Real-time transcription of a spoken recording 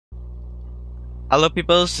Hello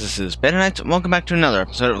peoples, this is BetaNights, and welcome back to another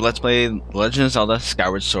episode of Let's Play Legend of Zelda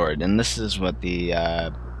Skyward Sword. And this is what, the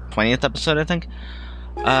 20th episode, I think?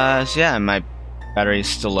 So yeah, my battery's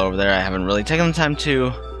still over there. I haven't really taken the time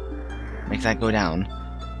to make that go down.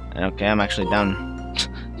 And okay, I'm actually down.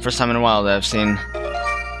 First time in a while that I've seen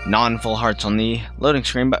non-full hearts on the loading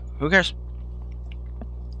screen, but who cares?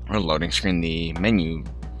 Or loading screen, the menu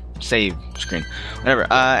save screen.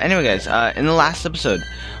 Whatever. Anyway guys, in the last episode,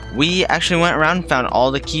 we actually went around and found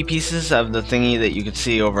all the key pieces of the thingy that you could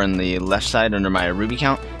see over in the left side under my ruby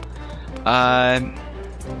count.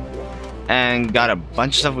 And got a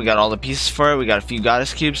bunch of stuff. We got all the pieces for it. We got a few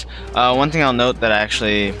goddess cubes. One thing I'll note that I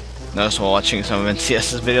actually noticed while watching some of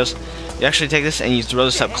NCS's videos, you actually take this and you throw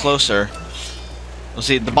this up closer. You'll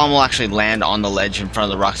see the bomb will actually land on the ledge in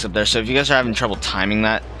front of the rocks up there. So if you guys are having trouble timing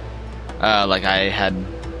that, like I had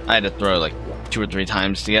to throw like 2 or 3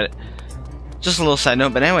 times to get it. Just a little side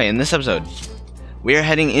note, but anyway, in this episode, we are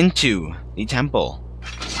heading into the temple.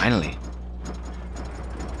 Finally.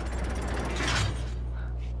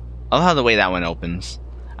 I love how the way that one opens.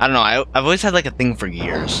 I don't know, I've always had like a thing for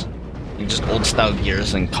gears. Like just old style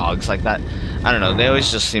gears and cogs like that. I don't know, they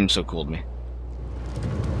always just seem so cool to me.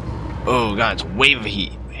 Oh god, it's a wave of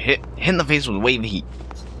heat. Hit in the face with a wave of heat.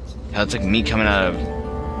 Yeah, it's like me coming out of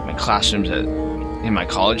my classrooms in my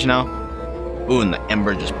college now. Ooh, and the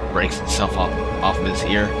ember just breaks itself off of his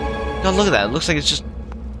ear. God, look at that. It looks like it's just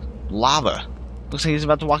lava. Looks like he's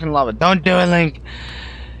about to walk in lava. Don't do it, Link!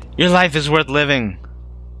 Your life is worth living.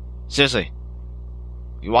 Seriously.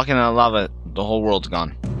 You walk into lava, the whole world's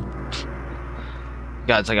gone.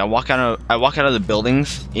 God, it's like I walk out of the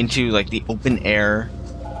buildings into like the open air,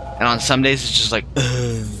 and on some days it's just like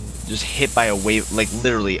just hit by a wave, like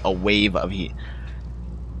literally a wave of heat.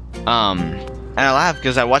 And I laugh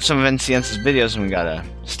because I watched some of NCS's videos, and we got a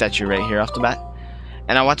statue right here off the bat.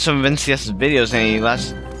 And I watched some of NCS's videos, and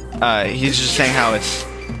he's just saying how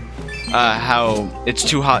it's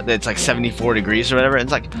too hot, that it's like 74 degrees or whatever. And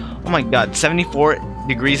it's like, oh my god, 74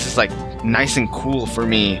 degrees is like nice and cool for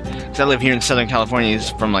me, because I live here in Southern California. He's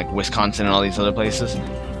from like Wisconsin and all these other places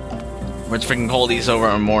where it's freaking cold. He's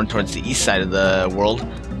over more towards the east side of the world,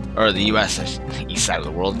 or the US. East side of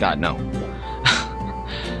the world, god no.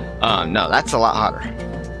 No, that's a lot hotter.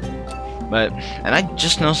 And I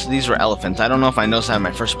just noticed these were elephants. I don't know if I noticed that in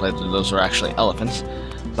my first playthrough, those were actually elephants.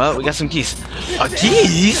 But we got some keys.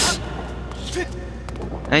 Keys?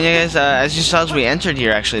 And yeah guys, as you saw as we entered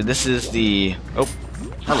here, actually, this is the... Oh,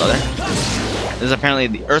 hello there. This is apparently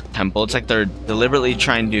the Earth Temple. It's like they're deliberately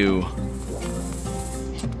trying to...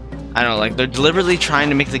 I don't know, like they're deliberately trying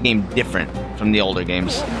to make the game different from the older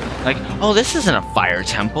games. Like, oh, this isn't a fire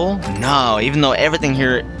temple. No, even though everything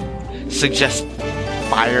here suggests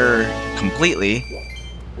fire completely.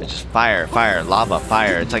 It's just fire, fire, lava,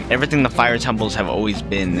 fire. It's like everything the fire temples have always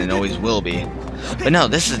been and always will be. But no,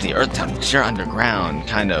 this is the Earth Temple, because you're underground,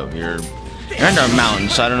 kind of. You're under a mountain,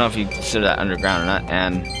 so I don't know if you consider that underground or not.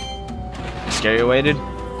 And scare you away, dude?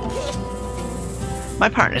 My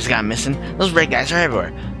partner's gone missing. Those red guys are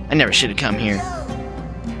everywhere. I never should have come here.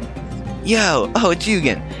 Yo, oh, it's you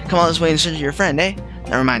again. Come all this way in search of your friend, eh?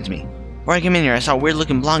 That reminds me. Before I came in here, I saw a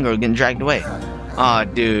weird-looking blonde girl getting dragged away. Aw,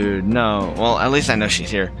 dude, no. Well, at least I know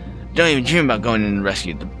she's here. Don't even dream about going in and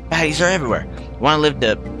rescue. The baddies are everywhere. You want to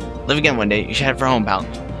live again one day, you should head for home, pal.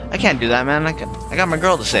 I can't do that, man. I got my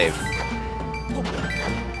girl to save.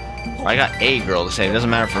 Or I got a girl to save. It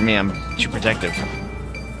doesn't matter for me. I'm too protective.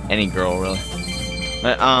 Any girl, really.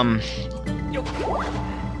 But,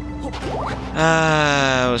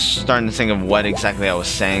 I was starting to think of what exactly I was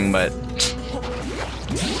saying, but...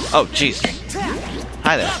 Oh, jeez.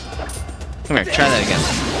 Hi there. Come here, try that again.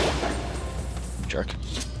 Jerk.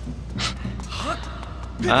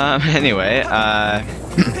 Anyway, yeah,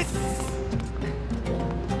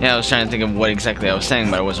 I was trying to think of what exactly I was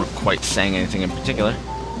saying, but I wasn't quite saying anything in particular.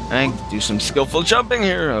 I do some skillful jumping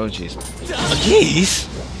here. Oh, jeez. Jeez!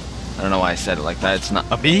 I don't know why I said it like that. It's not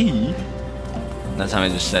a bee. That time I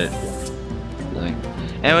just said it.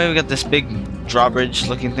 Anyway, we got this big drawbridge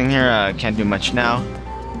looking thing here. Can't do much now.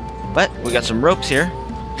 But we got some ropes here.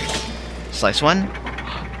 Slice one.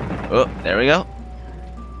 Oh, there we go.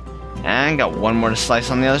 And got one more to slice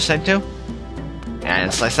on the other side too.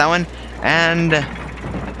 And slice that one. And...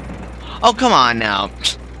 Oh, come on now.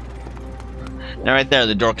 Now right there,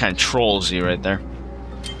 the door kind of trolls you right there.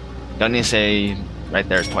 Don't need to say right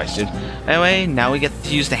there twice, dude. Anyway, now we get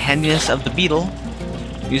to use the handiness of the beetle.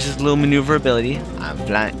 Use his little maneuverability. I'm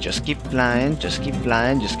flying. Just keep flying. Just keep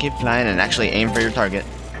flying. Just keep flying. And actually aim for your target.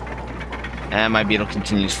 And my beetle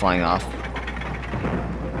continues flying off.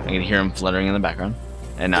 I can hear him fluttering in the background.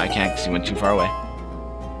 And now I can't because he went too far away.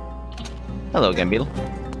 Hello again, Beetle.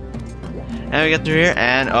 And we get through here,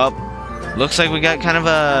 and looks like we got kind of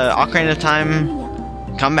a Ocarina of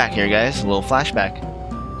Time comeback here, guys. A little flashback,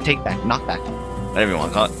 take back, knockback, whatever you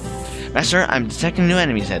want to call it. Master, I'm detecting new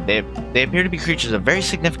enemies ahead. They appear to be creatures of very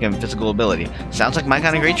significant physical ability. Sounds like my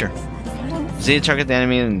kind of creature. Z to target the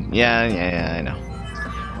enemy, and yeah, I know.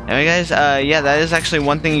 Anyway, guys, yeah, that is actually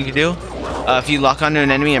one thing you can do. If you lock onto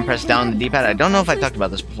an enemy and press down on the D-pad. I don't know if I talked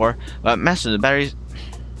about this before, but Master, the batteries.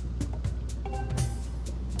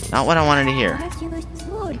 Not what I wanted to hear.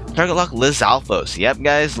 Target lock Lizalfos. Yep,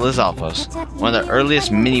 guys, Lizalfos. One of the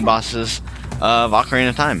earliest mini-bosses of Ocarina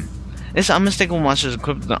of Time. This unmistakable monster is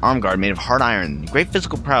equipped with an arm guard made of hard iron. Great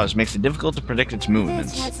physical prowess makes it difficult to predict its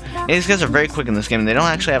movements. Yeah, these guys are very quick in this game, and they don't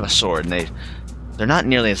actually have a sword, and they're not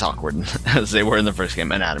nearly as awkward as they were in the first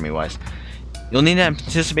game, anatomy-wise. You'll need to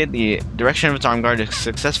anticipate the direction of its arm guard to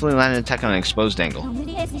successfully land an attack on an exposed angle.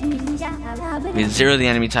 With 0 the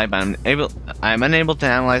enemy type, I'm unable to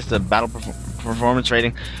analyze the battle performance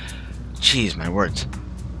rating. Jeez, my words.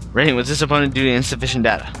 Rating with this opponent due to insufficient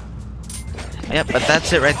data. Yep, but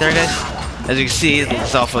that's it right there, guys. As you can see, the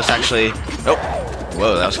Zelda's actually... Oh!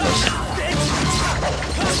 Whoa, that was close.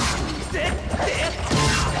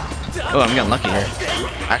 Oh, I'm getting lucky here.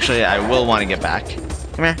 Actually, I will want to get back.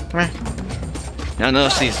 Come here, come here. Now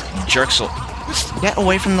notice these jerks will... Get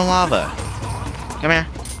away from the lava. Come here.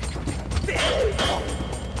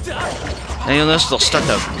 And you'll notice they'll start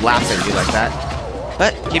to laugh at you like that.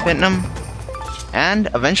 But, keep hitting them. And,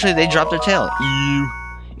 eventually they drop their tail. Ew.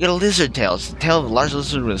 You get a lizard tail. It's the tail of a large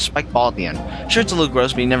lizard with a spiked ball at the end. Sure, it's a little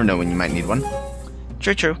gross, but you never know when you might need one.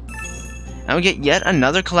 True, true. And we get yet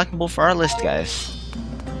another collectible for our list, guys.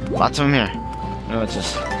 Lots of them here. Oh, what's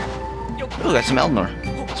this? Ooh, got some Eldnor.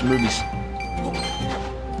 Some rubies.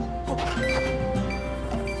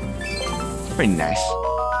 Pretty nice.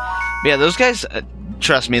 But yeah, those guys,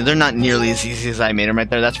 trust me, they're not nearly as easy as I made them right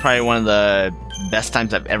there. That's probably one of the best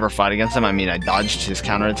times I've ever fought against them. I mean, I dodged his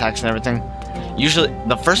counterattacks and everything. Usually,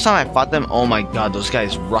 the first time I fought them, oh my god, those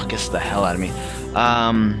guys ruckus the hell out of me.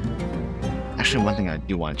 Actually, one thing I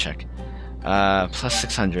do want to check. Plus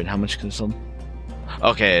 600, how much consumed?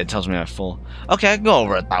 Okay, it tells me I'm full. Okay, I can go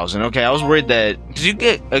over 1,000. Okay, I was worried that, because you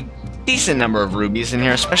get a decent number of rubies in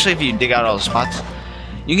here, especially if you dig out all the spots.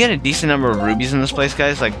 You get a decent number of rubies in this place,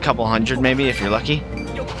 guys, like a couple hundred maybe, if you're lucky.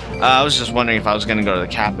 I was just wondering if I was going to go to the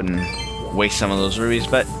cap and waste some of those rubies,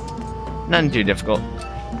 but nothing too difficult.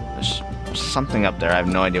 There's something up there, I have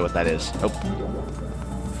no idea what that is. Oh.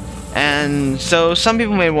 And so some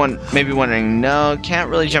people may be wondering, no, can't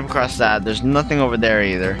really jump across that. There's nothing over there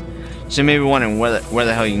either. So you may be wondering where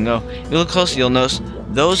the hell you can go. You look close, you'll notice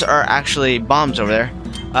those are actually bombs over there.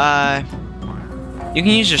 You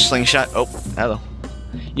can use your slingshot. Oh, hello.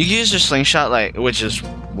 You can use your slingshot, which is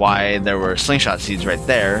why there were slingshot seeds right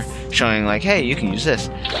there, showing like, hey, you can use this.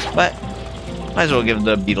 But might as well give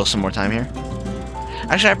the beetle some more time here.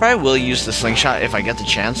 Actually, I probably will use the slingshot if I get the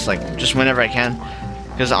chance, just whenever I can.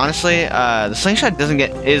 Because honestly, the slingshot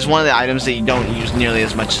is one of the items that you don't use nearly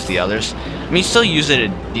as much as the others. I mean, you still use it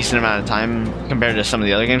a decent amount of time compared to some of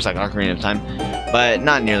the other games like Ocarina of Time, but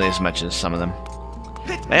not nearly as much as some of them.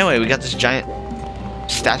 But anyway, we got this giant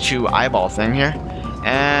statue eyeball thing here,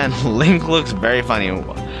 and Link looks very funny.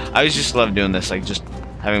 I always just love doing this, just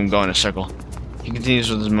having him go in a circle. He continues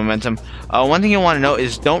with his momentum. One thing you'll want to know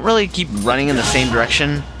is don't really keep running in the same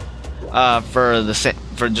direction for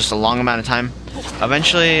just a long amount of time.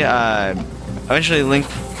 Eventually Link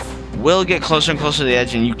will get closer and closer to the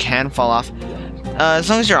edge, and you can fall off. As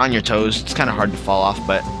long as you're on your toes, it's kind of hard to fall off,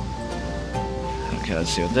 but... Okay, let's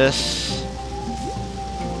see what this...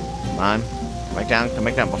 Come on. Come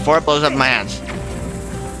back down, before it blows up in my hands.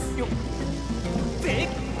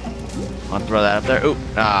 I'll throw that up there. Ooh,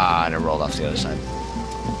 and it rolled off the other side.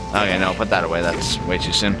 Okay, no, put that away, that's way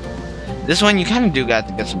too soon. This one, you kind of do got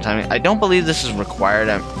to get some timing. I don't believe this is required.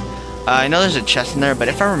 I know there's a chest in there, but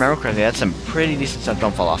if I remember correctly, that's some pretty decent stuff.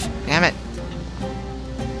 Don't fall off. Damn it.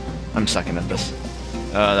 I'm sucking at this.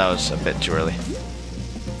 Oh, that was a bit too early.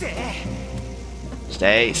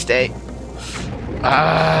 Stay.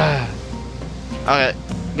 Okay,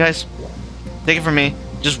 guys, take it from me.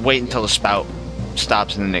 Just wait until the spout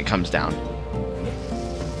stops and then it comes down.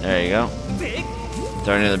 There you go.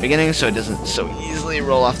 Throw it near the beginning so it doesn't so easily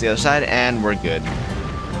roll off the other side, and we're good.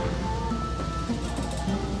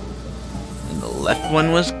 And the left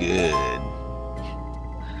one was good.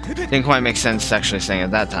 Didn't quite make sense actually saying it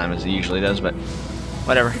at that time as it usually does, but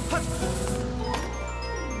whatever.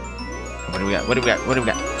 What do we got?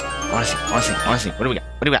 I wanna see. What do we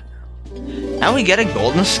got? And we get a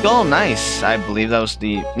golden skull. Nice. I believe that was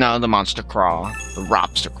the monster craw. The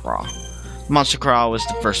lobster craw. Monster Crawl was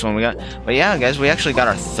the first one we got. But yeah, guys, we actually got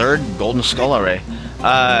our 3rd golden skull already.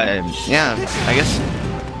 Yeah, I guess.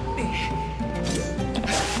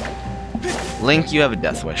 Link, you have a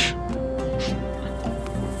death wish.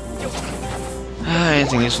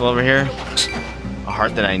 Anything useful over here? A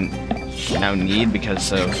heart that I now need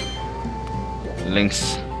because of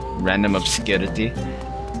Link's random obscurity.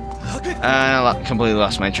 I completely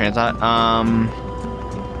lost my train of thought.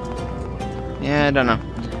 Yeah, I don't know.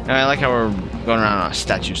 Anyway, I like how we're going around on a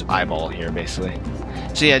statue's eyeball here, basically.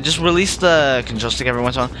 So yeah, just release the control stick every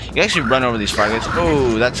once in a while. You can actually run over these fire gates.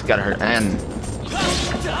 Oh, that's gotta hurt. And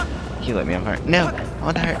he lit me on fire. No, I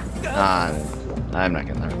want to hurt. I'm not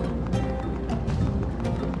gonna hurt.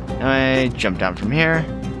 Anyway, jump down from here.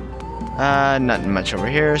 Nothing much over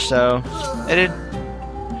here, so I did.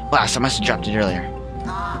 Blast, I must have dropped it earlier.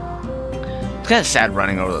 It's kind of sad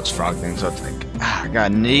running over those frog things, so it's like, ah,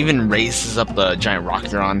 God, and it even raises up the giant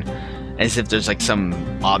rock you're on as if there's like some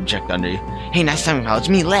object under you. Hey, nice time, pal. It's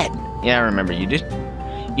me, Led. Yeah, I remember you, dude.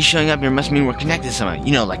 You showing up here must mean we're connected somehow.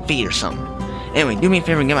 You know, like fate or something. Anyway, do me a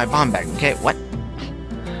favor and get my bomb back, okay? What?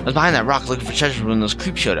 I was behind that rock looking for treasure when those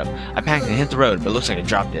creeps showed up. I panicked and hit the road, but it looks like I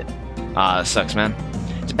dropped it. Sucks, man.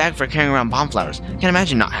 It's a bag for carrying around bomb flowers. Can't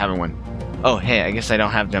imagine not having one. Oh, hey, I guess I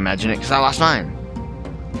don't have to imagine it because I lost mine.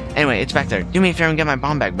 Anyway, it's back there. Do me a favor and get my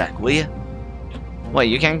bomb bag back, will you? What,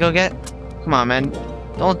 you can't go get? Come on, man.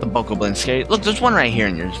 Don't let the Boko Blend scare you. Look, there's one right here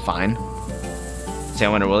and you're fine. See, I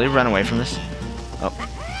wonder, will he run away from this? Oh.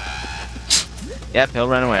 Yep, he'll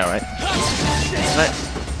run away, alright. But,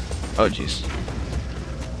 oh, jeez.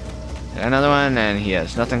 Another one, and he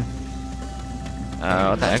has nothing.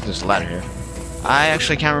 What the heck? There's a ladder here. I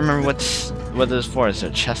actually can't remember what this is for. Is there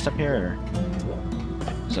a chest up here, or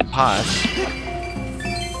some pots?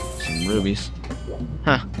 Some rubies.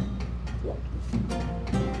 Huh.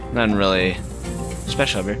 Nothing really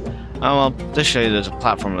special up here. Oh, well, to show you there's a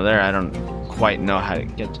platform over there. I don't quite know how to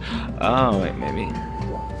get to. Oh, wait, maybe.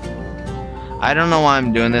 I don't know why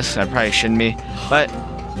I'm doing this. I probably shouldn't be, but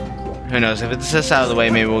who knows? If it's this out of the way,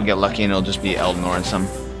 maybe we'll get lucky and it'll just be Eldin or some.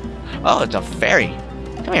 Oh, it's a fairy.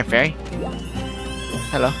 Come here, fairy.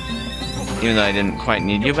 Hello. Even though I didn't quite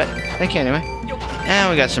need you, but thank you anyway. And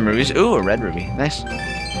we got some rubies. Ooh, a red ruby. Nice.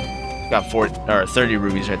 Got 30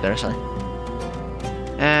 rubies right there, sorry.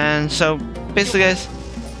 And so, basically, guys,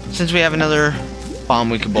 since we have another bomb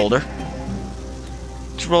we could boulder,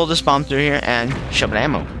 let's roll this bomb through here and shove it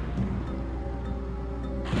ammo.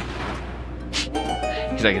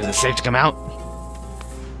 He's like, is it safe to come out?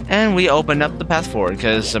 And we opened up the path forward,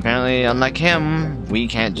 because apparently, unlike him, we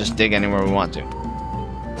can't just dig anywhere we want to.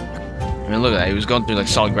 I mean, look at that. He was going through like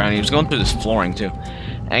solid ground. He was going through this flooring too.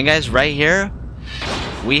 And guys, right here,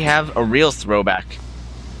 we have a real throwback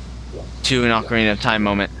to an Ocarina of Time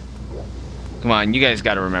moment. Come on, you guys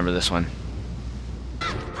got to remember this one.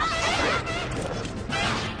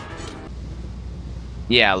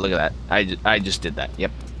 Yeah, look at that. I just did that.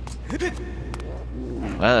 Yep.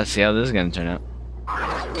 Well, let's see how this is gonna turn out.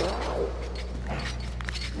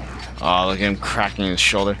 Oh, look at him cracking his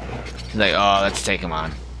shoulder. He's like, oh, let's take him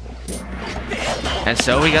on. And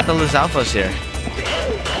so we got the Lizalfos here.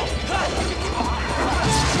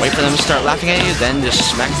 Wait for them to start laughing at you, then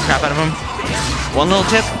just smack the crap out of them. One little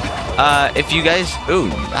tip, if you guys, ooh,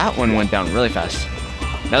 that one went down really fast.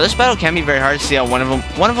 Now this battle can be very hard to see how one of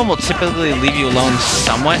them will typically leave you alone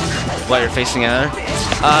somewhat while you're facing another.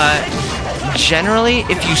 Generally,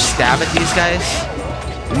 if you stab at these guys,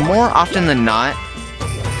 more often than not.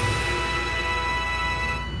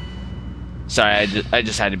 Sorry, I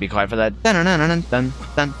just had to be quiet for that. Dun, dun, dun, dun,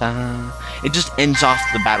 dun, dun. It just ends off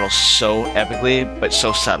the battle so epically, but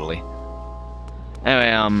so subtly. Anyway,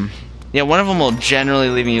 yeah, one of them will generally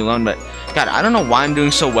leave you alone, but God, I don't know why I'm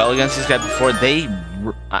doing so well against these guys before.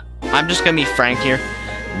 I'm just gonna be frank here.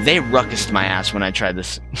 They ruckused my ass when I tried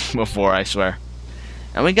this before, I swear.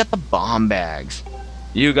 And we got the bomb bags.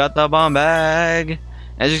 You got the bomb bag.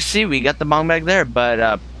 As you can see, we got the bomb bag there,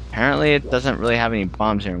 but apparently it doesn't really have any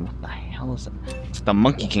bombs here. What the hell is it? It's the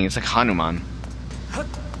Monkey King. It's like Hanuman.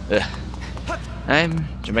 Ugh.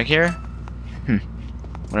 Jump back here.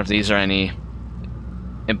 Wonder if these are any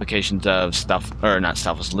implications of stuff, or not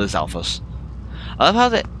Stalfos, Lizalfos.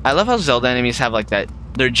 I love how Zelda enemies have like that.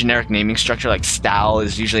 Their generic naming structure, like Stal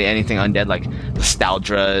is usually anything undead, like the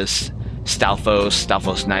Staldras, Stalfos,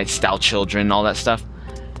 Stalfos Knights, Stal Children, all that stuff.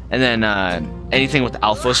 And then anything with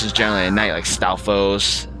Alphos is generally a knight, like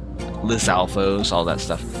Stalfos, Lizalfos, all that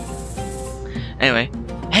stuff. Anyway,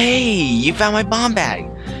 hey, you found my bomb bag.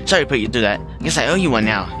 Sorry to put you through that. I guess I owe you one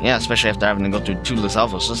now. Yeah, especially after having to go through 2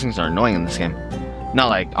 Lizalfos. Those things are annoying in this game. Not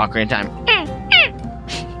like Ocarina of Time.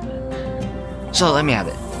 So let me have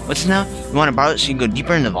it. What's now? You want to borrow it so you can go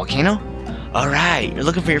deeper in the volcano? Alright, you're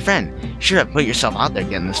looking for your friend. You sure have put yourself out there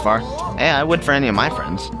getting this far. Yeah, I would for any of my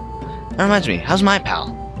friends. That reminds me, how's my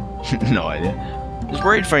pal? No idea. He's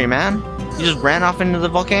worried for you, man. He just ran off into the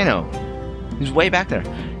volcano. He's way back there.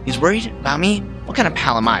 He's worried about me? What kind of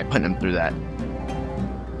pal am I putting him through that?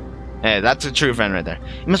 Hey, that's a true friend right there.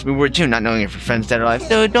 You must be worried too, not knowing if your friend's dead or alive.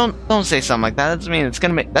 Dude, don't say something like that.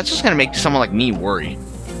 That's just gonna make someone like me worry.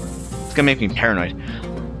 It's gonna make me paranoid.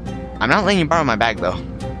 I'm not letting you borrow my bag though.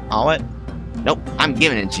 Oh, what? Nope, I'm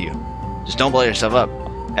giving it to you. Just don't blow yourself up.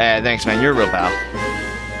 Thanks, man. You're a real pal.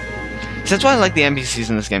 So that's why I like the NPCs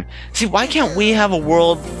in this game. See, why can't we have a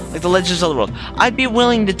world like the Legend of Zelda world? I'd be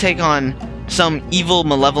willing to take on some evil,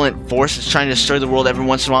 malevolent force that's trying to destroy the world every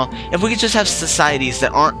once in a while if we could just have societies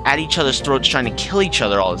that aren't at each other's throats trying to kill each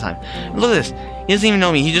other all the time. Look at this. He doesn't even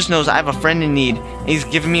know me. He just knows I have a friend in need, and he's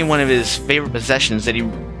giving me one of his favorite possessions that he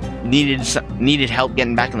needed help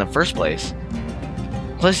getting back in the first place.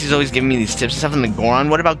 Plus, he's always giving me these tips and stuff in the Goron.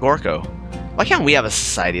 What about Gorko? Why can't we have a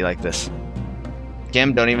society like this?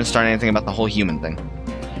 Gim, don't even start anything about the whole human thing.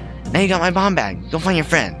 Now you got my bomb bag. Go find your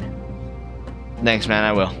friend. Thanks, man.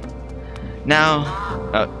 I will. Now,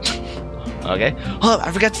 okay. Hold up,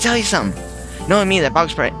 I forgot to tell you something. Knowing me, that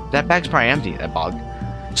bag's probably empty. That bog.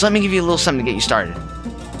 So let me give you a little something to get you started.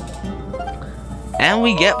 And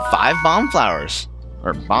we get 5 bomb flowers,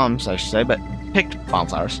 or bombs, I should say, but picked bomb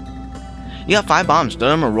flowers. You got 5 bombs. Throw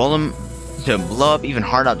them or roll them to blow up even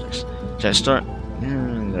hard objects. Should I start?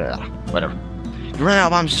 Whatever. You run out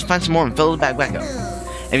of bombs, just find some more and fill the bag back up.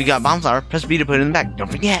 If you got a bomb flower, press B to put it in the bag.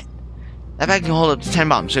 Don't forget. That bag can hold up to 10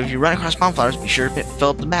 bombs, so if you run across bomb flowers, be sure to fill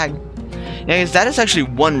up the bag. Yeah, guys, that is actually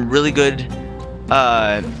one really good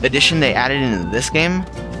addition they added into this game.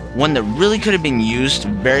 One that really could have been used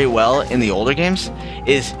very well in the older games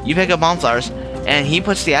is you pick up bomb flowers, and he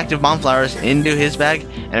puts the active bomb flowers into his bag,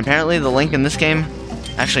 and apparently the Link in this game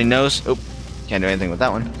actually knows... Oh, can't do anything with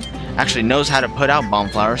that one. Actually knows how to put out bomb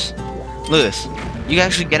flowers. Look at this. You can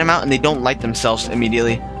actually get them out, and they don't light themselves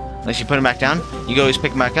immediately. Unless you put them back down, you can always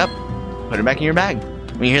pick them back up, put it back in your bag.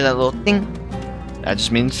 When you hear that little ding, that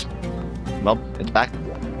just means, well, it's back.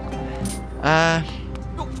 I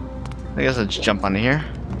guess I'll just jump onto here.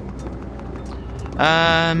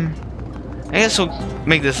 I guess we'll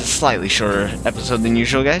make this a slightly shorter episode than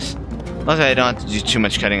usual, guys. Luckily, I don't have to do too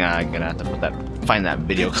much cutting. I'm gonna have to find that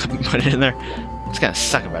video clip and put it in there. It's gonna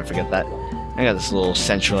suck if I forget that. I got this little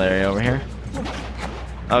central area over here.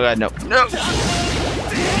 Oh god, no. No!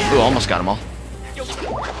 Ooh, almost got them all.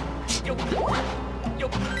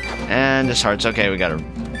 And this heart's okay, we got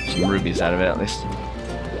some rubies out of it at least.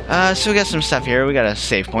 So we got some stuff here, we got a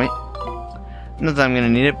save point. Not that I'm gonna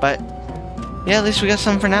need it, but yeah, at least we got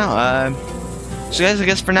some for now. So guys, I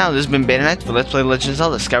guess for now, this has been BetaNights for Let's Play Legend of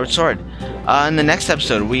Zelda Skyward Sword. In the next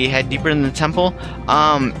episode, we head deeper in the temple.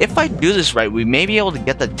 If I do this right, we may be able to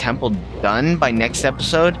get the temple done by next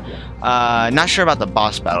episode. Not sure about the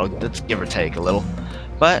boss battle, let's give or take a little.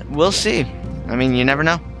 But we'll see. I mean, you never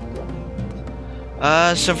know.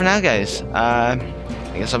 So for now, guys, I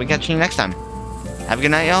guess I'll be catching you next time. Have a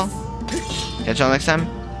good night, y'all. Catch y'all next time.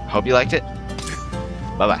 Hope you liked it.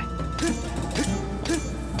 Bye-bye.